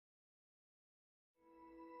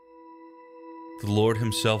The Lord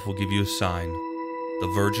himself will give you a sign.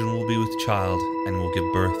 The virgin will be with child and will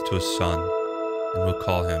give birth to a son, and will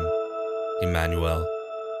call him Emmanuel.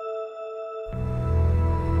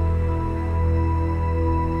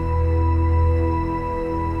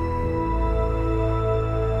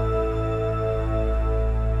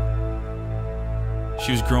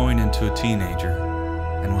 She was growing into a teenager,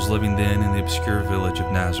 and was living then in the obscure village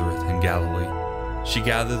of Nazareth in Galilee. She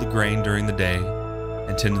gathered the grain during the day,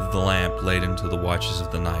 and tended the lamp late into the watches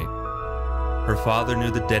of the night. Her father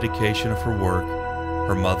knew the dedication of her work,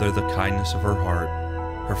 her mother the kindness of her heart,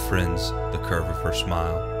 her friends the curve of her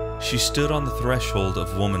smile. She stood on the threshold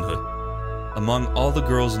of womanhood. Among all the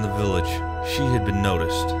girls in the village, she had been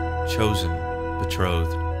noticed, chosen,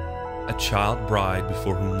 betrothed, a child bride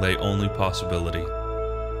before whom lay only possibility.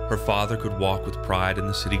 Her father could walk with pride in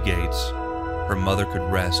the city gates. Her mother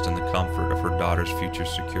could rest in the comfort of her daughter's future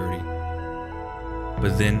security.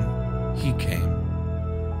 But then he came,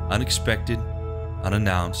 unexpected,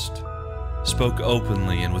 unannounced, spoke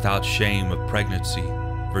openly and without shame of pregnancy,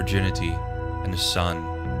 virginity, and a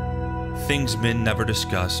son. Things men never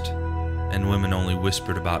discussed, and women only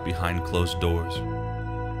whispered about behind closed doors.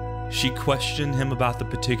 She questioned him about the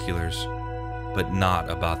particulars, but not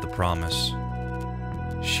about the promise.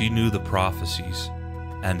 She knew the prophecies,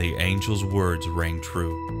 and the angel's words rang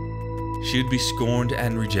true. She would be scorned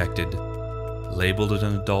and rejected, labeled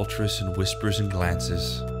an adulteress in whispers and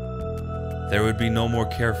glances. There would be no more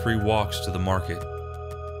carefree walks to the market,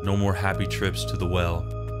 no more happy trips to the well.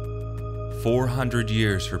 400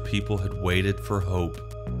 years her people had waited for hope,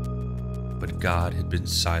 but God had been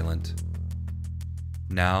silent.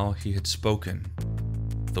 Now he had spoken.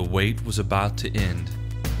 The wait was about to end.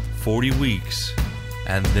 40 weeks,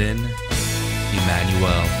 and then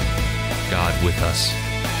Emmanuel, God with us.